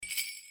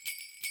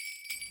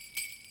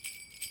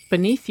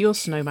Beneath Your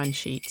Snowman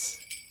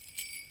Sheets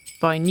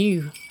by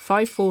New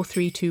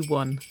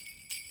 54321.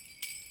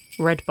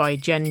 Read by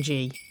Jen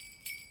G.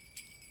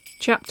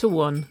 Chapter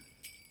 1.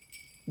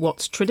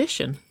 What's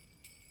Tradition?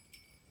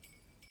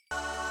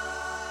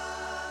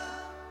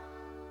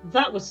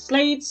 That was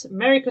Slade's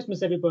Merry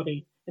Christmas,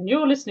 everybody, and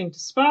you're listening to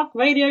Spark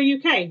Radio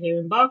UK here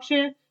in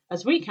Berkshire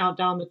as we count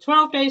down the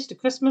 12 days to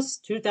Christmas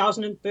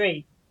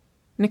 2003.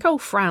 Nicole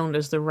frowned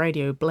as the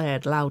radio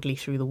blared loudly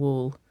through the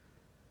wall,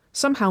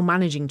 somehow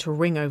managing to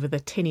ring over the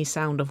tinny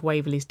sound of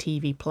Waverley's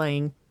TV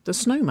playing The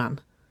Snowman.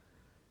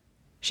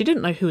 She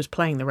didn't know who was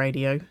playing the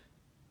radio.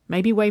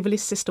 Maybe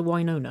Waverley's sister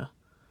Wynonna,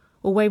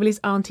 or Waverley's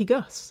Auntie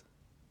Gus.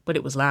 But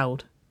it was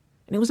loud,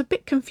 and it was a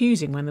bit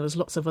confusing when there was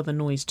lots of other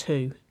noise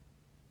too.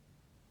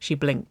 She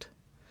blinked,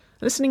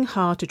 listening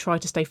hard to try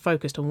to stay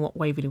focused on what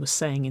Waverley was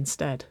saying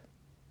instead.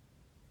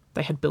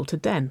 They had built a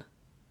den.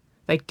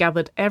 They'd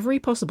gathered every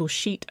possible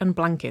sheet and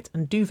blanket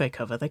and duvet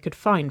cover they could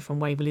find from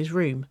Waverley's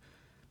room,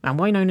 and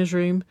Wynonna's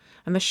room,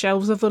 and the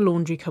shelves of the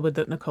laundry cupboard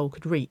that Nicole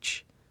could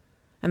reach.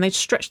 And they'd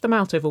stretched them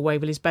out over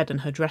Waverley's bed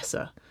and her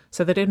dresser,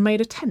 so that it had made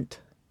a tent.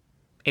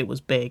 It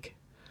was big,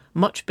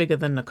 much bigger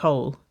than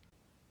Nicole,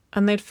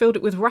 and they'd filled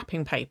it with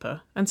wrapping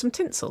paper and some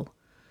tinsel,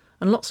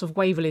 and lots of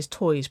Waverley's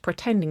toys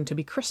pretending to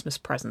be Christmas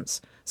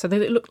presents, so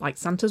that it looked like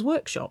Santa's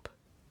workshop.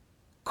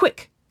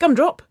 "Quick,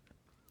 Gumdrop!"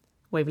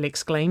 Waverley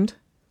exclaimed,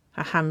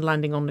 her hand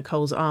landing on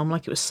Nicole's arm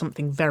like it was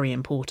something very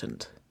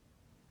important.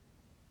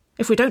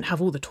 "If we don't have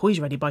all the toys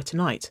ready by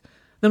tonight,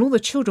 then all the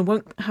children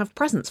won't have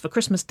presents for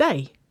Christmas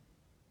Day."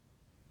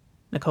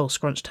 Nicole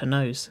scrunched her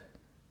nose.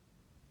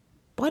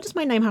 "Why does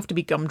my name have to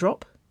be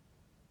Gumdrop?"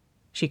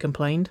 she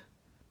complained.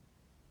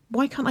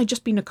 "Why can't I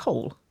just be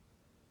Nicole?"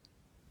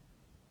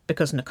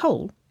 "Because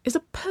Nicole is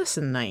a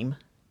person name,"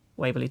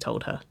 Waverley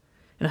told her,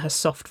 in her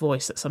soft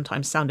voice that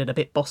sometimes sounded a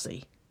bit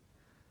bossy.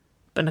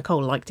 But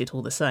Nicole liked it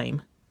all the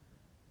same,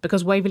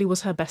 because Waverley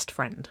was her best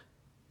friend.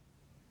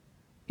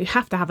 "You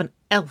have to have an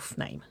elf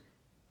name.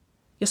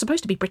 You're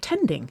supposed to be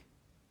pretending."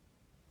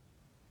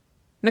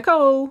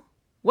 "Nicole!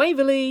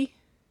 Waverley!"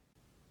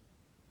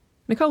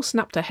 Nicole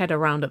snapped her head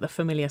around at the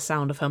familiar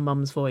sound of her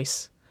mum's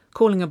voice,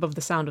 calling above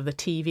the sound of the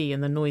TV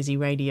and the noisy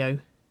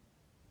radio.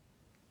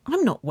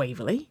 "I'm not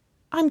Waverley.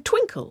 I'm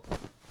Twinkle."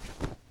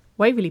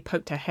 Waverley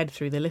poked her head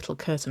through the little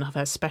curtain of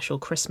her special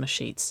Christmas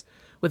sheets,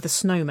 with the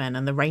snowmen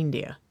and the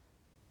reindeer.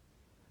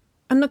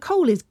 "And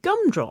Nicole is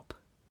Gumdrop."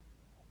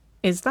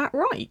 "Is that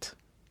right?"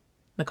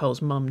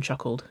 Nicole's mum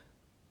chuckled.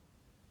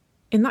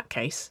 "In that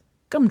case,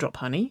 Gumdrop,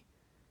 honey,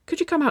 could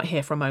you come out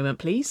here for a moment,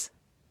 please?"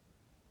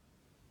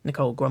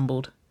 Nicole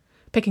grumbled,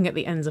 picking at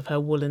the ends of her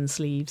woolen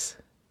sleeves.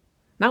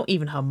 Now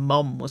even her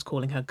mum was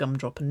calling her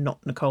Gumdrop and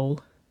not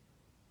Nicole.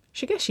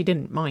 She guessed she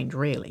didn't mind,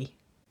 really.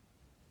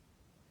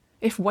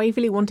 If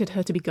Waverley wanted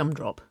her to be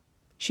Gumdrop,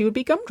 she would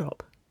be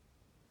Gumdrop.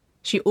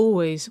 She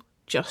always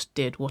just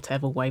did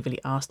whatever Waverley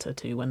asked her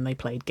to when they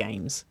played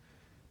games,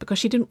 because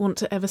she didn't want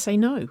to ever say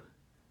no.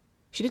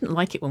 She didn't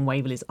like it when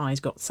Waverley's eyes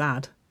got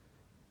sad,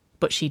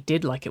 but she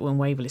did like it when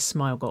Waverley's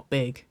smile got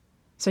big,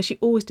 so she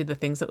always did the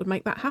things that would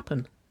make that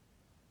happen.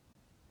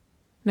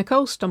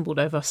 Nicole stumbled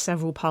over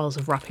several piles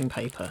of wrapping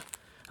paper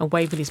and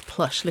Waverley's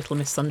plush Little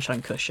Miss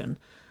Sunshine cushion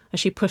as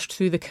she pushed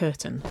through the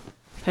curtain,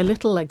 her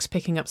little legs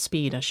picking up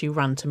speed as she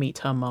ran to meet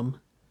her mum.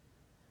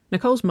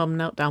 Nicole's mum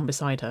knelt down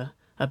beside her,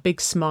 a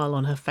big smile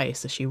on her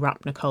face as she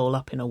wrapped Nicole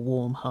up in a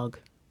warm hug.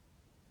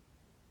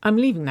 "I'm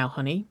leaving now,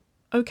 honey.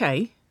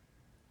 Okay?"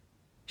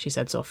 she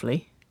said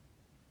softly.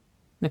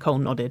 Nicole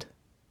nodded.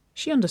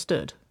 She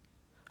understood.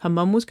 Her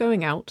mum was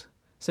going out,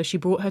 so she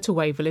brought her to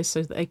Waverley's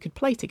so that they could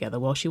play together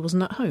while she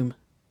wasn't at home.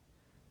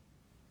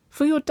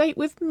 "For your date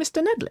with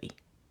Mr. Nedley?"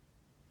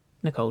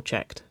 Nicole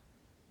checked.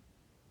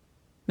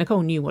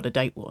 Nicole knew what a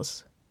date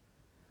was.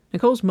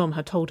 Nicole's mum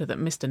had told her that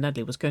Mr.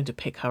 Nedley was going to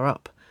pick her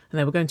up, and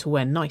they were going to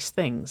wear nice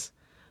things,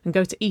 and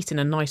go to eat in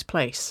a nice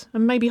place,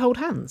 and maybe hold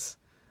hands,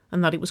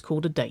 and that it was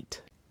called a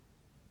date.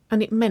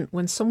 And it meant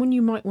when someone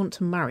you might want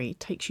to marry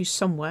takes you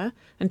somewhere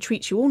and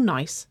treats you all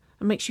nice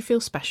and makes you feel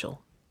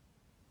special.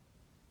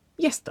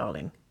 "Yes,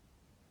 darling,"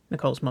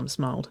 Nicole's mum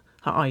smiled,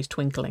 her eyes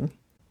twinkling.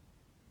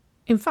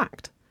 "In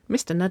fact,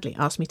 Mr. Nedley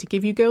asked me to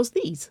give you girls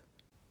these."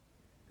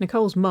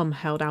 Nicole's mum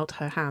held out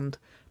her hand,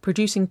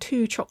 producing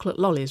 2 chocolate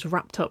lollies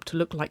wrapped up to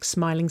look like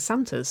smiling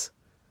Santas.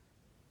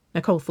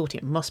 Nicole thought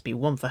it must be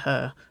one for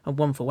her and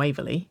one for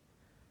Waverley.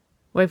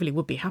 Waverley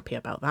would be happy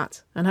about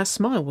that, and her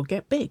smile would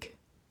get big.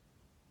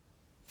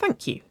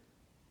 "Thank you,"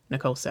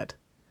 Nicole said,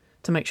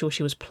 to make sure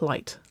she was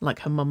polite, like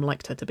her mum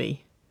liked her to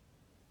be.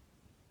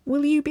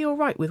 "Will you be all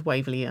right with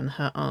Waverley and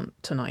her aunt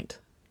tonight?"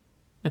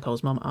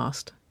 Nicole's mum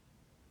asked.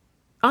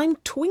 "I'm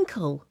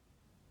Twinkle."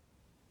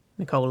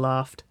 Nicole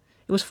laughed.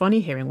 It was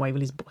funny hearing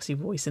Waverley's bossy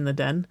voice in the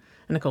den,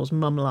 and Nicole's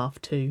mum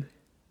laughed too.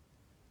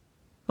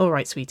 "All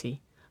right,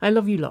 sweetie. I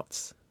love you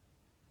lots."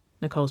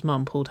 Nicole's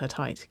mum pulled her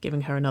tight,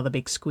 giving her another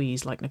big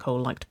squeeze like Nicole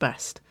liked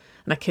best,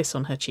 and a kiss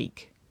on her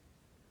cheek.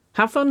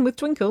 "Have fun with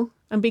Twinkle,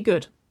 and be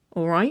good,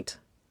 all right?"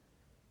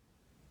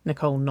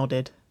 Nicole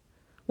nodded,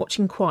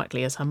 watching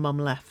quietly as her mum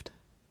left.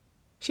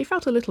 She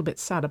felt a little bit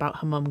sad about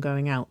her mum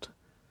going out,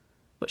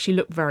 but she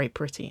looked very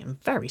pretty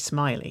and very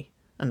smiley,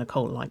 and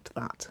Nicole liked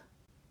that.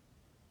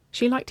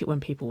 She liked it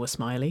when people were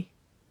smiley.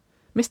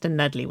 Mr.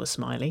 Nedley was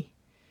smiley,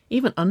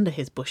 even under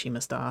his bushy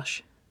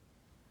moustache.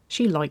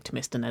 She liked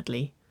Mr.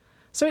 Nedley,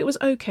 so it was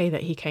okay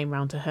that he came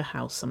round to her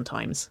house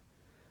sometimes,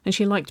 and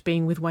she liked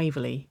being with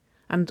Waverley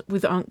and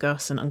with Aunt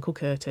Gus and Uncle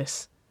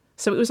Curtis,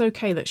 so it was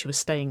okay that she was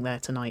staying there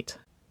tonight.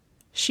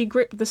 She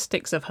gripped the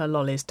sticks of her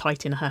lollies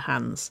tight in her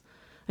hands,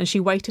 and she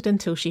waited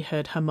until she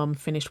heard her mum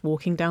finish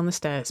walking down the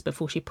stairs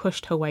before she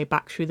pushed her way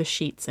back through the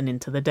sheets and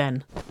into the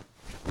den.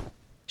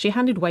 She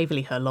handed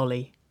Waverley her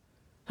lolly,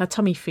 her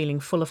tummy feeling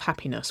full of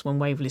happiness when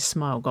Waverley's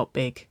smile got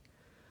big,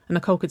 and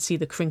Nicole could see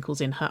the crinkles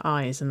in her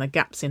eyes and the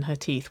gaps in her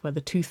teeth where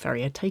the tooth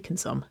fairy had taken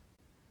some.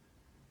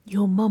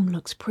 "Your mum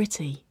looks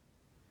pretty,"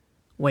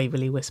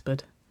 Waverley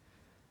whispered.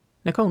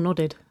 Nicole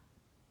nodded.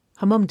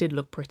 Her mum did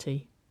look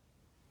pretty.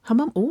 Her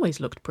mum always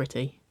looked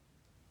pretty.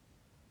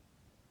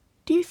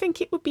 "Do you think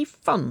it would be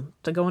fun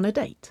to go on a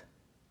date?"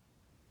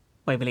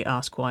 Waverley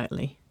asked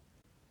quietly.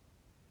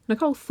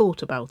 Nicole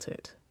thought about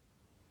it.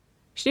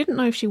 She didn't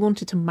know if she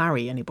wanted to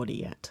marry anybody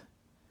yet,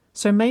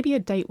 so maybe a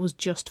date was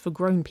just for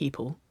grown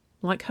people,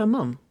 like her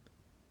mum.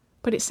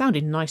 But it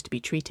sounded nice to be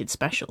treated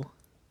special.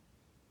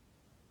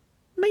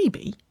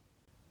 "Maybe.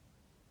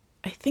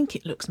 I think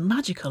it looks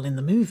magical in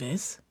the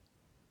movies,"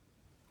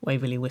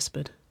 Waverley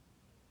whispered.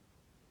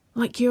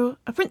 "Like you're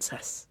a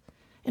princess,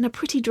 in a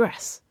pretty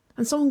dress,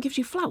 and someone gives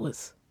you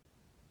flowers."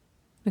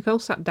 Nicole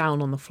sat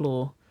down on the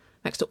floor,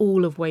 next to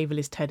all of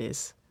Waverley's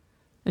teddies,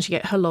 and she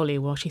ate her lolly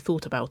while she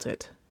thought about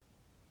it.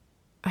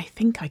 "I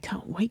think I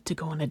can't wait to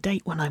go on a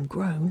date when I'm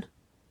grown,"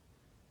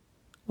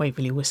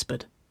 Waverley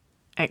whispered,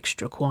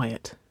 extra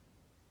quiet.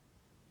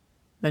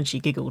 Then she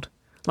giggled,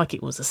 like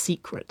it was a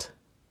secret.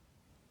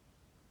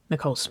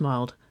 Nicole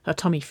smiled, her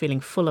tummy feeling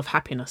full of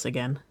happiness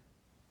again.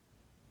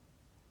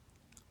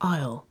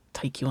 "I'll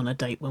take you on a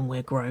date when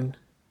we're grown,"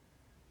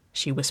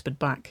 she whispered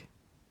back.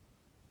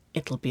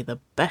 "It'll be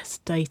the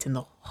best date in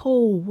the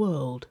whole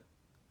world."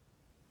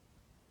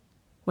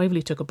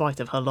 Waverley took a bite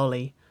of her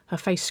lolly, her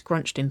face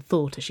scrunched in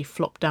thought as she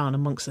flopped down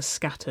amongst the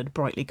scattered,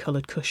 brightly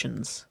coloured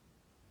cushions.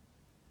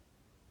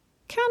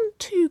 "Can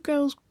two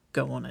girls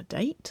go on a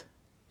date?"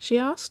 she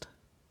asked.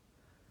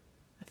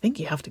 "I think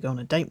you have to go on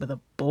a date with a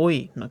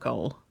boy,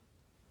 Nicole."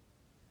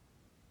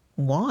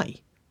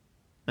 "Why?"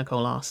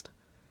 Nicole asked.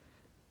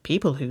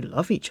 "People who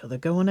love each other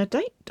go on a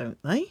date,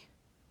 don't they?"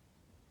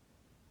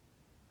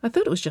 "I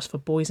thought it was just for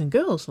boys and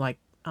girls like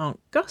Aunt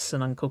Gus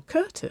and Uncle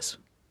Curtis,"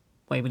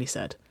 Waverley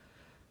said.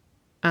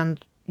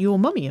 "And your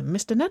mummy and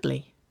Mr.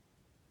 Nedley."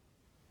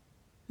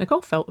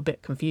 Nicole felt a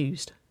bit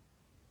confused.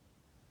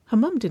 Her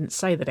mum didn't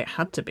say that it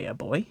had to be a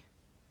boy.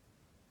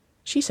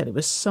 She said it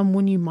was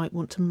someone you might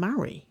want to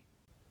marry.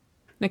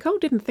 Nicole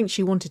didn't think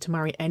she wanted to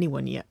marry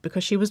anyone yet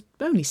because she was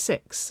only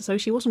 6, so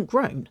she wasn't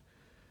grown.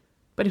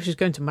 But if she was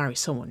going to marry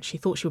someone, she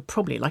thought she would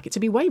probably like it to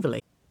be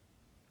Waverley.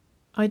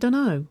 "I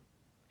dunno,"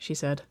 she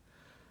said,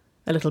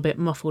 a little bit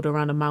muffled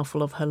around a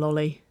mouthful of her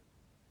lolly.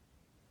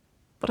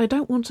 "But I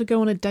don't want to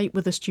go on a date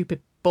with a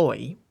stupid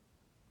boy.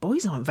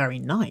 Boys aren't very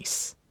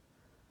nice.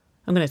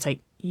 I'm going to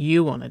take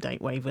you on a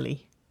date,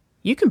 Waverley.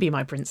 You can be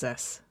my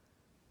princess."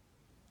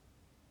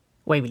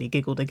 Waverley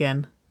giggled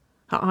again,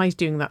 her eyes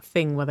doing that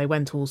thing where they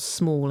went all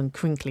small and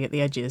crinkly at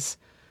the edges,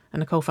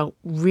 and Nicole felt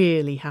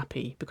really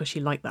happy because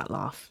she liked that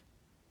laugh.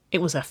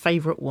 It was her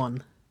favourite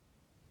one.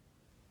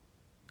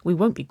 "We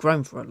won't be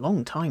grown for a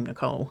long time,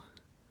 Nicole,"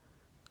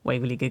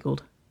 Waverley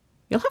giggled.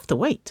 "You'll have to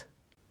wait."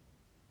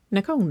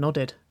 Nicole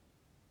nodded.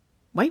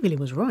 Waverley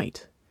was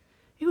right.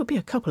 It would be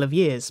a couple of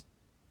years,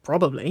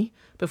 probably,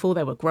 before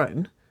they were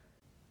grown.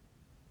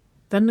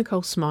 Then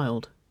Nicole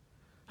smiled,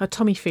 her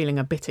tummy feeling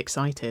a bit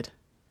excited.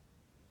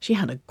 She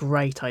had a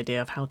great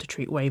idea of how to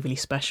treat Waverley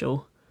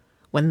special,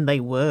 when they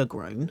were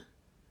grown.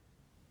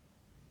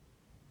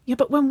 "Yeah,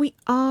 but when we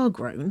are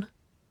grown,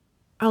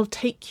 I'll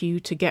take you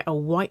to get a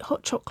white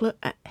hot chocolate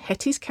at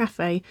Hetty's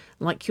Cafe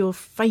like your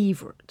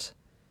favourite.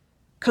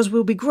 'Cause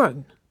we'll be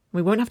grown.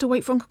 We won't have to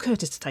wait for Uncle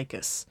Curtis to take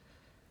us.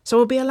 So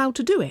we'll be allowed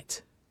to do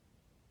it."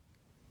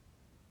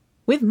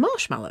 "With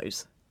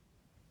marshmallows?"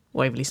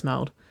 Waverley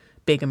smiled,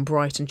 big and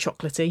bright and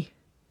chocolatey.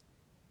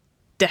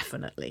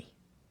 "Definitely."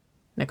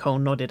 Nicole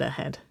nodded her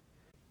head.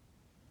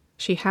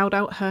 She held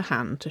out her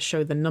hand to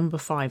show the number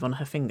 5 on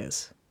her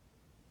fingers.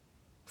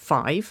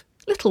 5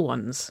 little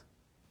ones.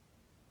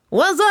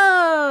 "What's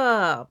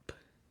up?"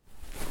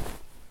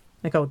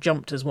 Nicole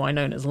jumped as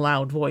Wynona's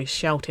loud voice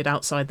shouted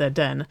outside their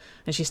den,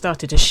 and she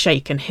started to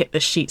shake and hit the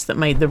sheets that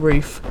made the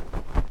roof.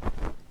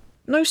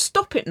 "No,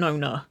 stop it,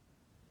 Nona!"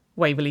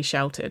 Waverley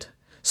shouted.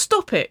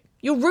 "Stop it!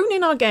 You're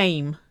ruining our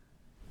game!"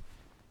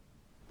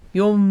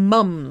 "Your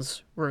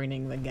mum's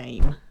ruining the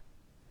game,"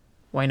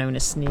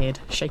 Wynona sneered,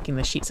 shaking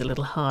the sheets a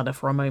little harder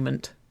for a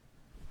moment.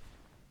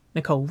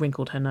 Nicole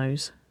wrinkled her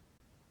nose.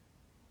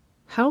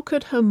 How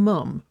could her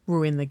mum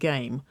ruin the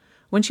game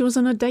when she was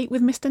on a date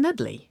with Mr.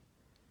 Nedley?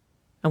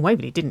 And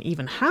Waverley didn't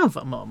even have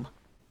a mum.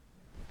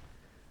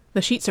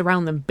 The sheets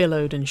around them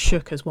billowed and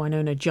shook as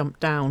Wynona jumped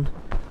down,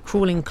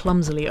 crawling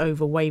clumsily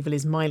over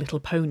Waverley's My Little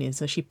Ponies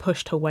as she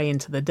pushed her way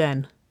into the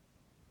den.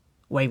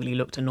 Waverley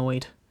looked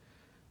annoyed,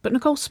 but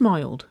Nicole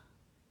smiled.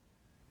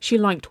 She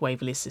liked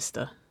Waverley's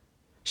sister.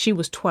 She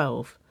was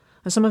 12,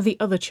 and some of the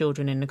other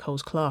children in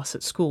Nicole's class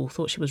at school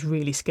thought she was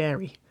really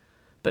scary,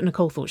 but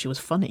Nicole thought she was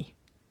funny.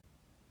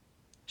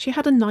 She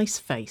had a nice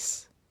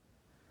face.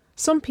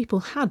 Some people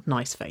had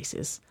nice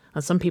faces,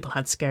 and some people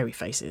had scary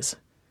faces,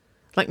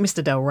 like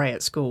Mr. Del Rey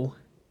at school.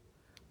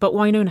 But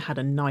Wynonna had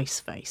a nice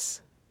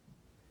face.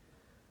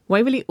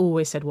 Waverley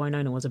always said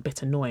Wynonna was a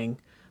bit annoying,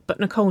 but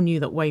Nicole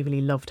knew that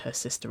Waverley loved her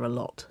sister a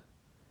lot.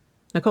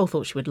 Nicole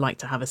thought she would like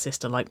to have a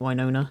sister like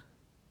Wynonna.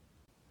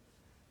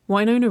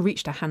 Wynonna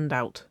reached a hand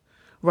out,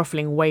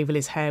 ruffling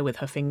Waverley's hair with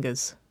her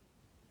fingers.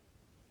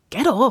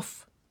 "Get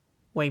off!"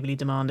 Waverley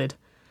demanded,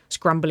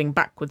 scrambling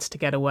backwards to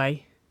get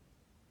away.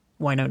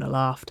 Wynonna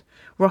laughed,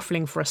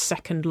 ruffling for a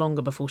second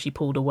longer before she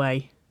pulled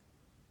away.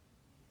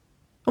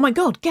 "Oh my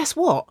God, guess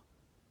what?"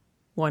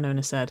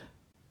 Wynonna said.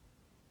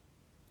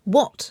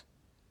 "What?"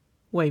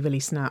 Waverley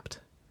snapped,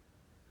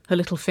 her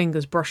little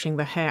fingers brushing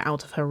the hair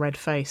out of her red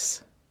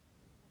face.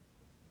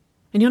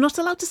 "And you're not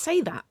allowed to say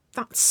that.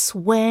 That's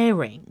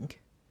swearing."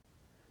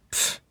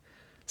 "Pfft,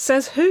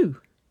 says who?"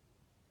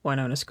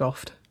 Wynonna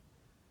scoffed.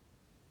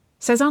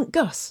 "Says Aunt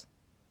Gus."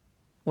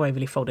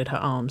 Waverley folded her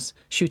arms,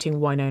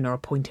 shooting Wynonna a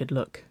pointed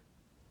look.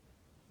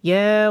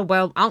 "Yeah,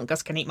 well, Aunt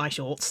Gus can eat my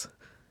shorts."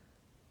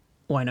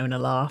 Wynonna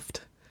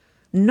laughed.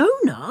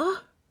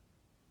 "Nona?"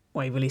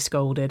 Waverley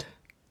scolded.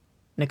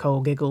 Nicole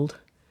giggled.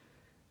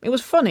 It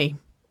was funny,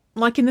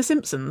 like in The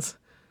Simpsons.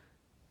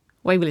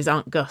 Waverley's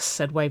Aunt Gus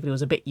said Waverley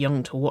was a bit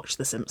young to watch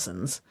The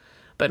Simpsons,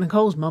 but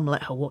Nicole's mum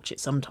let her watch it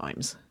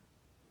sometimes.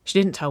 She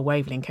didn't tell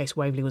Waverley in case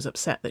Waverley was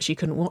upset that she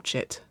couldn't watch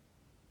it.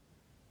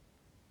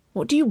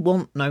 "What do you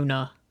want,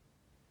 Nona?"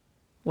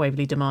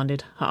 Waverley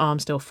demanded, her arm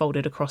still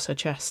folded across her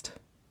chest.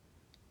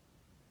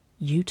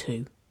 "You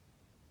two,"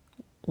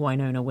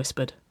 Wynonna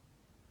whispered,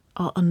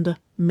 "are under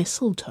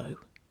mistletoe."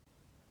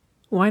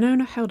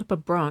 Wynonna held up a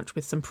branch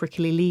with some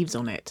prickly leaves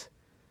on it.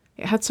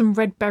 It had some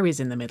red berries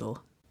in the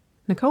middle.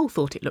 Nicole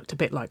thought it looked a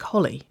bit like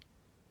holly.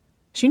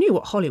 She knew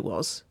what holly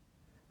was,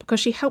 because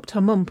she helped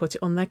her mum put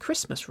it on their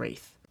Christmas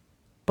wreath.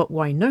 But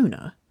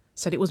Wynonna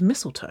said it was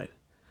mistletoe,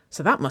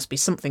 so that must be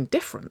something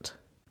different.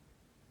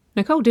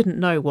 Nicole didn't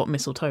know what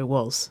mistletoe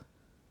was.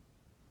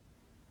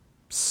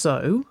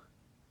 "So?"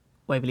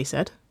 Waverley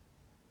said.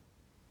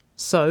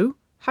 "So,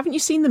 haven't you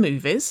seen the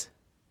movies?"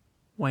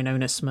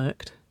 Wynonna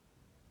smirked.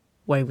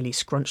 Waverley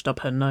scrunched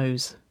up her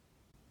nose.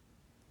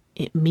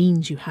 "It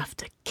means you have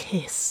to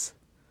kiss,"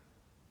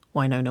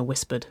 Wynonna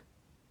whispered.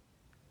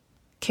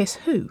 "Kiss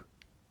who?"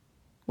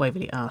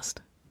 Waverley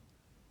asked.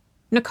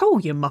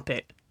 "Nicole, you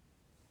muppet!"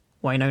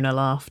 Wynonna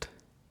laughed.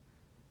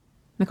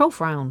 Nicole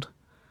frowned.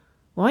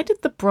 Why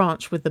did the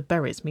branch with the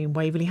berries mean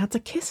Waverley had to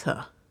kiss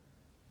her?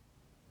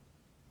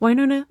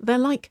 "Wynonna, they're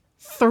like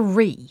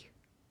 3.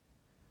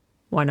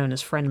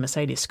 Wynonna's friend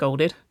Mercedes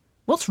scolded.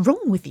 "What's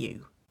wrong with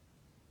you?"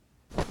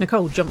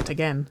 Nicole jumped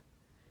again.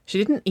 She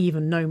didn't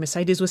even know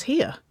Mercedes was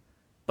here,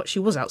 but she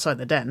was outside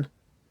the den.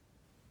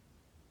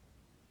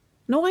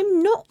 "No,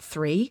 I'm not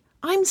 3.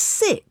 I'm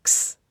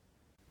 6.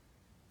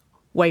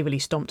 Waverley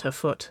stomped her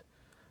foot,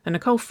 and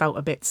Nicole felt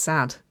a bit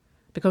sad,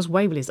 because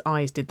Waverley's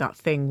eyes did that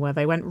thing where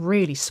they went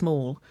really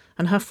small,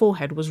 and her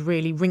forehead was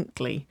really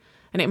wrinkly,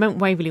 and it meant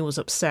Waverley was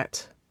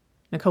upset.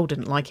 Nicole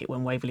didn't like it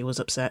when Waverley was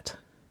upset.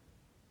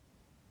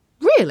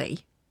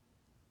 "Really?"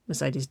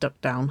 Mercedes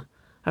ducked down,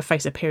 her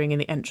face appearing in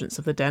the entrance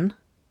of the den.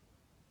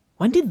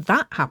 "When did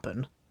that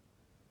happen?"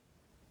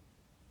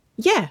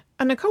 "Yeah,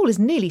 and Nicole is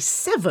nearly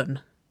 7,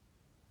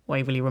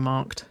 Waverley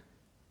remarked.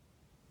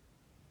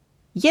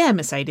 "Yeah,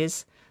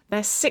 Mercedes,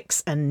 they're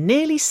 6 and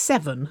nearly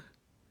 7,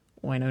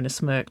 Wynonna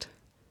smirked.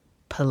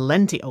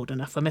 "Plenty old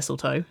enough for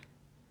mistletoe."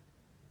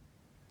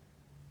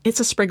 "It's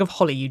a sprig of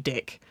holly, you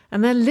dick,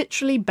 and they're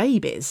literally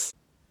babies.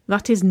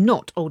 That is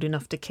not old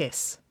enough to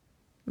kiss,"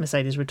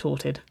 Mercedes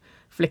retorted,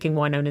 flicking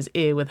Wynonna's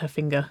ear with her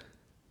finger.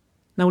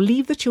 "Now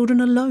leave the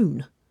children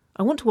alone.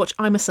 I want to watch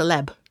I'm a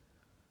Celeb."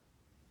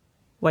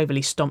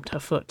 Waverley stomped her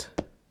foot.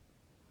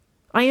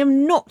 "I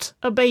am not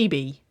a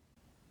baby."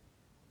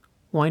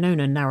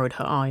 Wynonna narrowed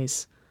her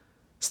eyes,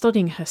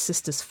 studying her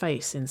sister's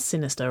face in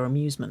sinister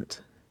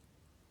amusement.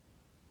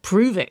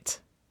 "Prove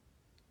it,"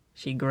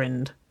 she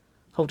grinned,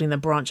 holding the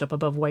branch up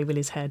above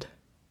Waverley's head.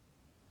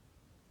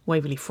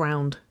 Waverley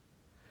frowned.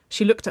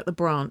 She looked at the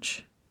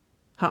branch,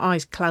 her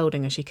eyes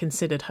clouding as she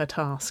considered her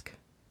task.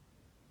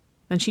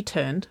 Then she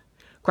turned,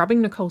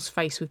 grabbing Nicole's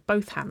face with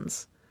both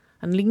hands,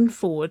 and leaned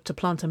forward to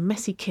plant a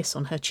messy kiss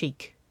on her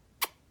cheek.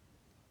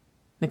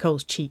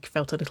 Nicole's cheek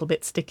felt a little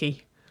bit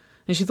sticky,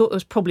 and she thought there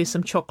was probably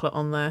some chocolate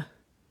on there,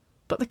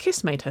 but the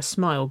kiss made her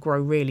smile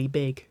grow really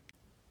big.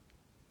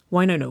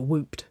 Wynonna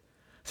whooped,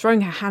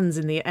 throwing her hands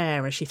in the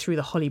air as she threw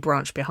the holly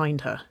branch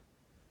behind her.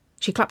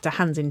 She clapped her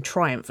hands in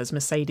triumph as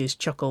Mercedes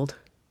chuckled.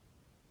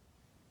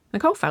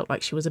 Nicole felt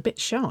like she was a bit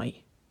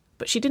shy,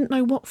 but she didn't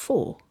know what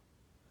for.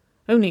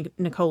 Only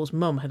Nicole's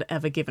mum had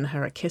ever given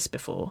her a kiss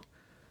before,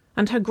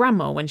 and her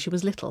grandma when she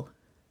was little.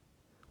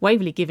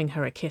 Waverley giving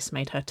her a kiss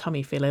made her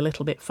tummy feel a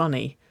little bit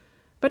funny,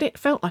 but it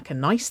felt like a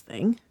nice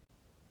thing.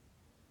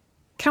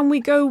 "Can we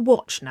go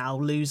watch now,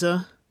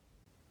 loser?"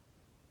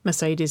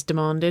 Mercedes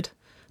demanded,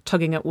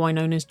 tugging at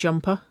Wynona's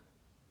jumper.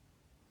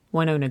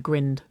 Wynona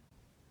grinned.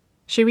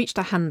 She reached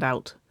a hand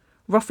out,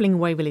 ruffling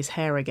Waverley's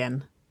hair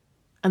again,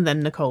 and then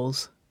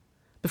Nicole's,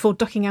 before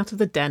ducking out of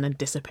the den and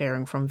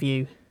disappearing from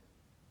view.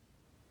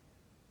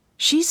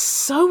 "She's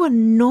so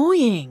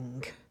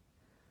annoying,"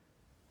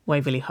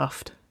 Waverley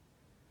huffed,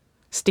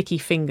 sticky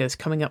fingers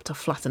coming up to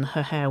flatten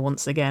her hair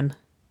once again.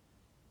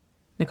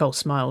 Nicole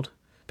smiled,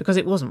 because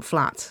it wasn't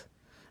flat,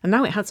 and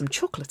now it had some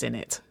chocolate in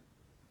it.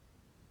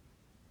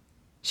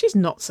 "She's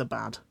not so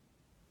bad,"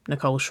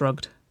 Nicole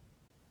shrugged.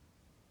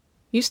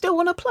 "You still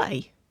want to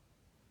play?"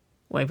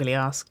 Waverley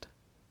asked.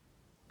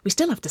 "We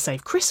still have to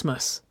save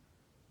Christmas."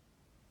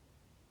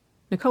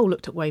 Nicole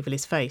looked at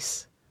Waverley's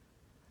face,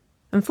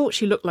 and thought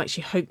she looked like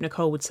she hoped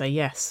Nicole would say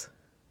yes.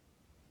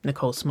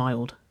 Nicole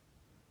smiled.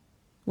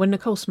 When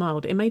Nicole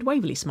smiled, it made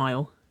Waverley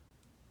smile.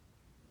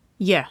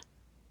 "Yeah,"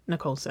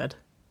 Nicole said.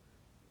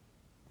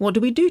 "What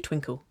do we do,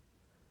 Twinkle?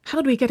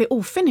 How do we get it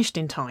all finished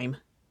in time?"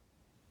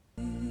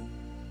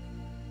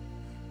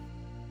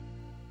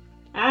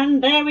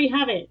 And there we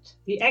have it.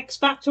 The X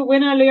Factor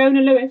winner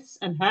Leona Lewis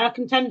and her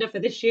contender for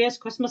this year's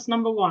Christmas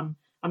 #1.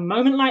 A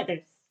moment like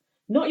this.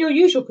 Not your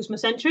usual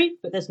Christmas entry,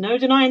 but there's no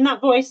denying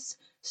that voice.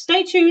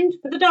 Stay tuned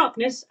for the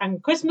darkness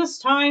and Christmas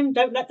time,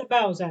 don't let the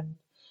bells end.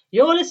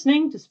 You're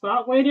listening to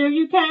Spark Radio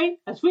UK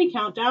as we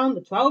count down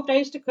the 12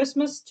 days to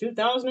Christmas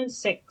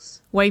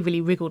 2006.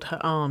 Waverley wriggled her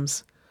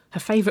arms, her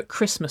favourite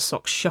Christmas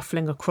socks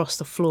shuffling across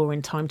the floor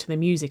in time to the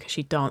music as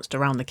she danced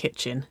around the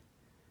kitchen.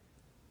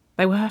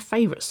 They were her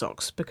favourite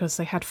socks because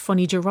they had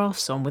funny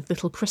giraffes on with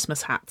little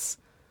Christmas hats,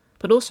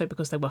 but also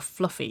because they were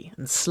fluffy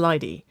and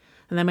slidey,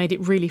 and they made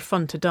it really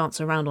fun to dance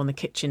around on the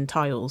kitchen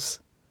tiles.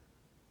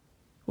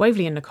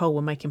 Waverley and Nicole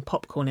were making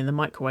popcorn in the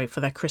microwave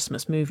for their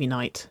Christmas movie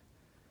night.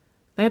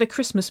 They had a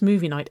Christmas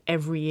movie night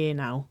every year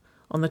now,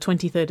 on the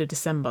 23rd of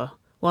December,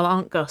 while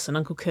Aunt Gus and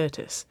Uncle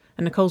Curtis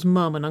and Nicole's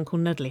mum and Uncle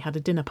Nedley had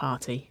a dinner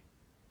party.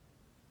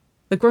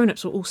 The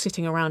grown-ups were all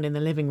sitting around in the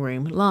living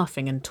room,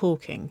 laughing and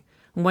talking,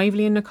 and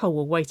Waverley and Nicole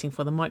were waiting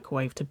for the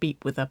microwave to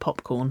beep with their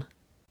popcorn.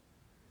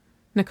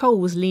 Nicole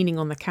was leaning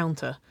on the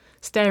counter,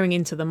 staring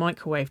into the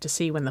microwave to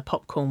see when the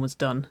popcorn was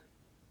done,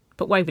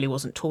 but Waverley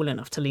wasn't tall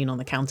enough to lean on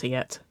the counter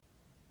yet.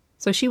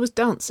 So she was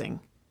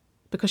dancing,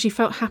 because she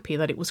felt happy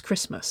that it was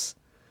Christmas,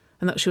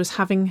 and that she was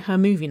having her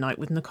movie night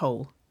with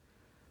Nicole,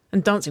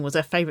 and dancing was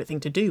her favourite thing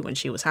to do when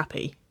she was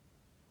happy.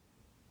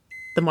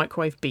 The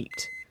microwave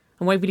beeped,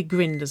 and Waverley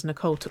grinned as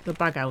Nicole took the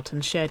bag out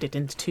and shared it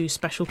into 2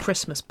 special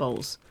Christmas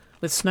bowls,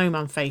 with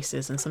snowman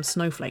faces and some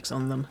snowflakes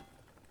on them.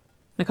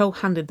 Nicole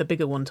handed the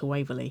bigger one to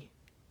Waverley.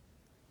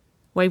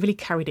 Waverley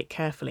carried it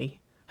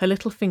carefully, her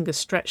little fingers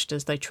stretched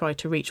as they tried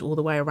to reach all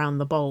the way around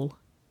the bowl.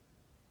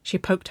 She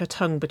poked her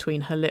tongue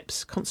between her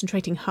lips,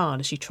 concentrating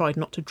hard as she tried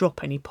not to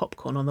drop any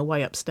popcorn on the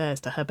way upstairs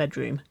to her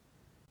bedroom.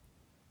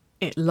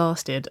 It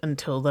lasted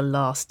until the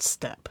last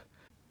step.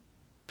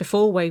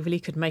 Before Waverley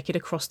could make it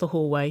across the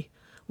hallway,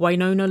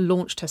 Wynona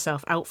launched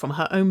herself out from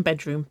her own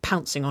bedroom,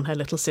 pouncing on her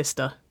little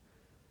sister.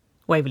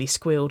 Waverley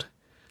squealed,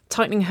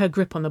 tightening her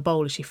grip on the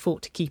bowl as she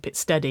fought to keep it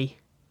steady.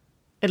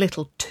 A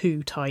little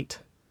too tight.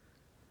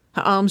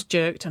 Her arms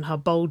jerked and her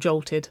bowl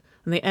jolted,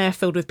 and the air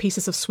filled with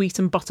pieces of sweet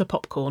and butter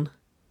popcorn.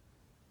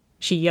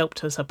 She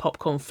yelped as her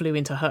popcorn flew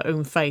into her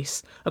own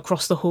face,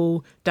 across the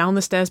hall, down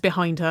the stairs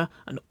behind her,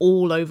 and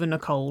all over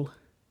Nicole.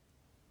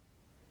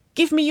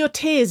 "Give me your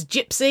tears,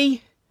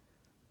 gypsy!"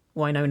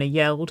 Wynona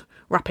yelled,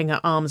 wrapping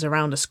her arms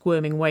around a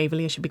squirming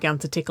Waverley as she began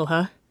to tickle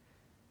her.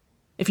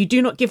 "If you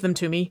do not give them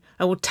to me,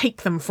 I will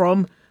take them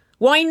from...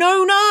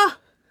 Wynona!"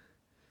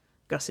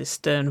 Gus's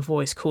stern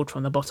voice called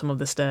from the bottom of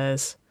the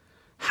stairs.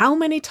 "How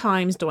many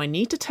times do I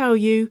need to tell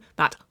you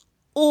that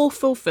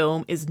awful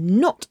film is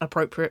not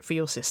appropriate for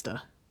your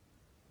sister?"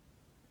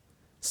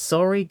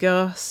 "Sorry,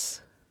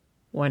 Gus."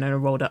 Wynona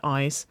rolled her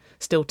eyes,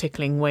 still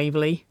tickling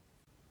Waverley.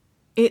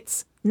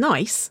 "It's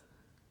nice."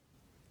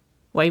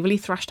 Waverley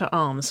thrashed her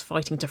arms,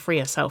 fighting to free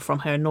herself from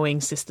her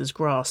annoying sister's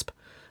grasp.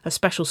 Her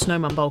special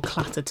snowman bowl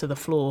clattered to the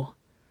floor.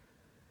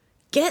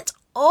 "Get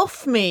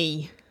off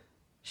me!"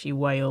 she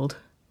wailed.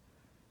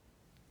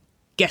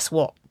 "Guess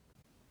what?"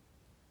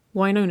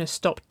 Wynona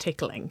stopped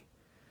tickling,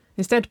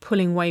 instead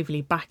pulling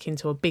Waverley back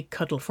into a big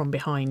cuddle from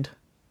behind.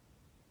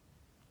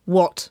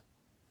 "What?"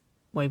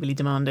 Waverley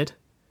demanded.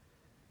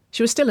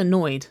 She was still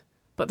annoyed,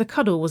 but the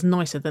cuddle was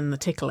nicer than the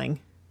tickling.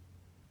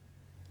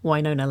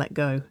 Wynona let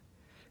go,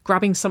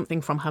 grabbing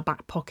something from her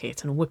back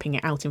pocket and whipping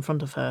it out in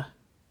front of her.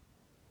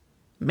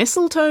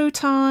 "Mistletoe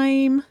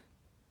time!"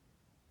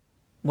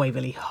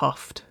 Waverley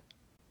huffed.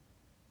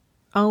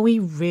 "Are we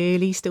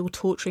really still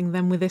torturing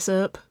them with this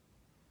herb?"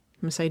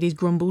 Mercedes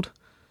grumbled,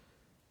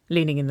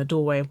 leaning in the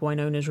doorway of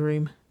Wynona's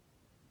room.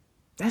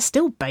 "They're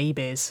still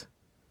babies."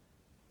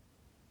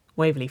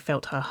 Waverley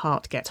felt her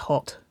heart get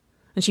hot,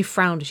 and she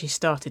frowned as she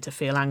started to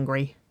feel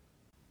angry.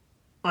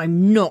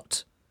 "I'm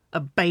not a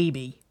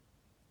baby,"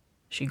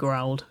 she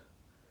growled.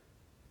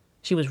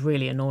 She was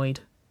really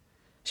annoyed.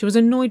 She was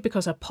annoyed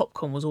because her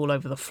popcorn was all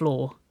over the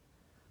floor.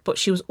 But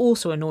she was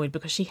also annoyed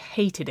because she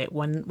hated it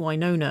when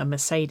Wynonna and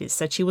Mercedes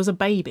said she was a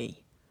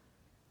baby.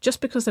 Just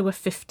because they were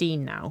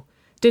 15 now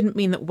didn't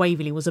mean that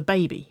Waverley was a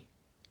baby.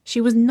 She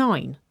was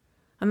 9,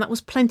 and that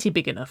was plenty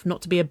big enough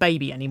not to be a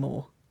baby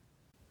anymore.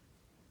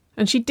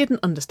 And she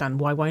didn't understand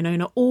why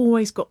Wynonna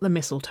always got the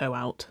mistletoe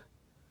out.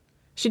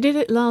 She did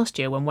it last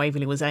year when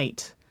Waverley was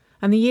 8,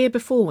 and the year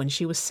before when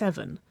she was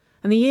 7,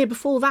 and the year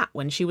before that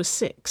when she was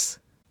 6.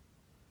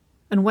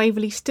 And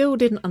Waverley still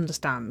didn't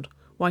understand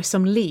why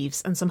some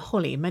leaves and some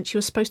holly meant she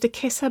was supposed to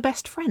kiss her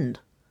best friend.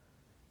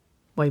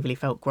 Waverley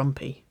felt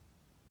grumpy.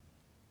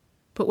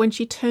 But when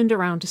she turned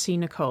around to see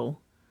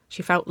Nicole,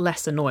 she felt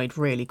less annoyed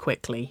really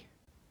quickly.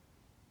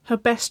 Her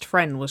best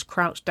friend was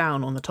crouched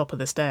down on the top of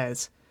the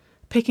stairs,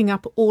 picking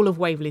up all of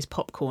Waverley's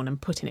popcorn and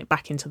putting it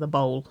back into the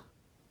bowl.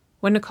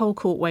 When Nicole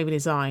caught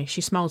Waverley's eye,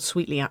 she smiled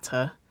sweetly at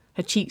her,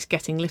 her cheeks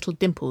getting little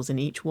dimples in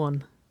each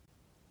one.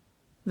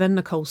 Then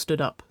Nicole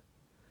stood up,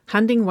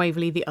 handing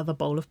Waverley the other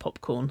bowl of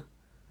popcorn,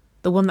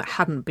 the one that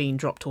hadn't been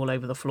dropped all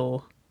over the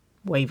floor.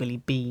 Waverley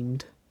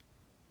beamed.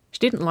 She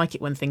didn't like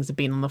it when things had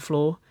been on the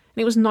floor,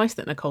 and it was nice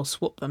that Nicole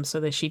swapped them so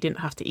that she didn't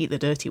have to eat the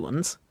dirty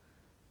ones.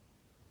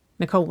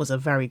 Nicole was a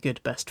very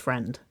good best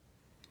friend.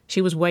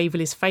 She was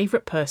Waverley's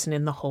favourite person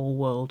in the whole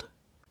world.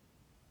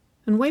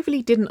 And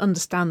Waverley didn't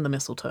understand the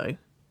mistletoe,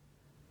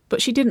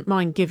 but she didn't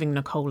mind giving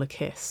Nicole a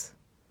kiss.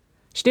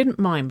 She didn't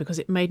mind because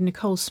it made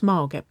Nicole's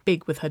smile get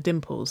big with her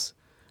dimples,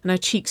 and her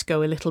cheeks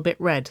go a little bit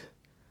red,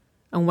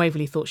 and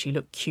Waverley thought she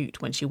looked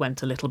cute when she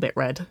went a little bit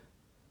red.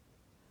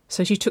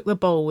 So she took the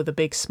bowl with a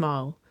big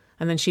smile,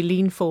 and then she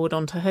leaned forward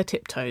onto her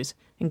tiptoes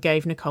and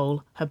gave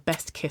Nicole her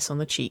best kiss on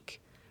the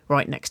cheek,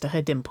 right next to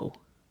her dimple.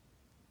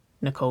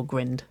 Nicole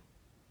grinned.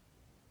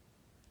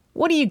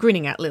 "What are you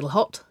grinning at, little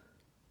hot?"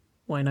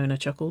 Wynonna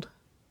chuckled.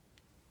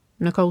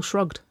 Nicole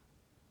shrugged.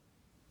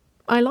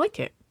 "I like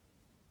it."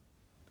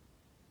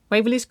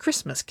 "Waverley's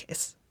Christmas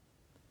kiss?"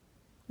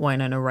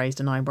 Wynonna raised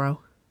an eyebrow.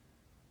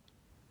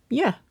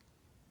 "Yeah."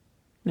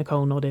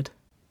 Nicole nodded.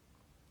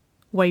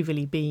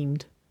 Waverley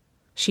beamed.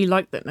 She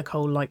liked that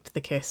Nicole liked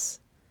the kiss,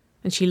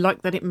 and she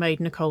liked that it made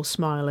Nicole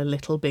smile a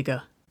little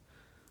bigger.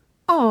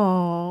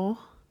 "Aww,"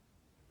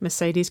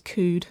 Mercedes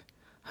cooed,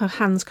 her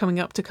hands coming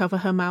up to cover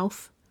her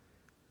mouth.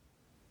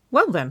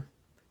 "Well then,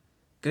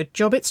 good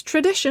job it's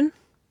tradition,"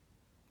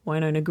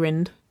 Wynonna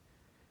grinned,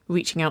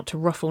 reaching out to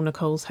ruffle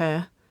Nicole's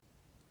hair,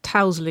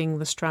 tousling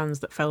the strands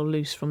that fell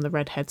loose from the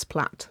redhead's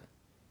plait.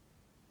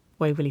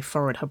 Waverley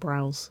furrowed her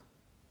brows.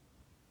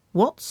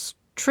 "What's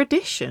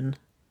tradition?"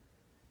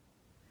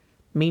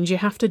 "Means you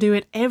have to do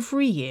it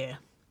every year,"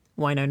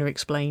 Wynonna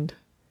explained.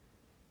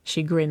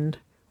 She grinned,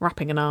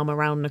 wrapping an arm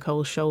around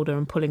Nicole's shoulder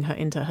and pulling her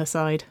into her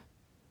side.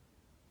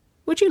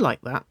 "Would you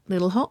like that,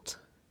 little hot?"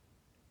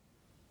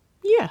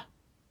 "Yeah,"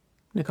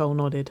 Nicole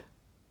nodded.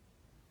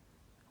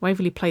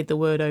 Waverley played the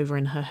word over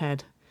in her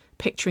head,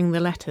 picturing the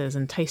letters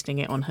and tasting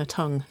it on her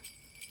tongue.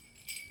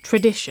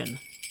 Tradition.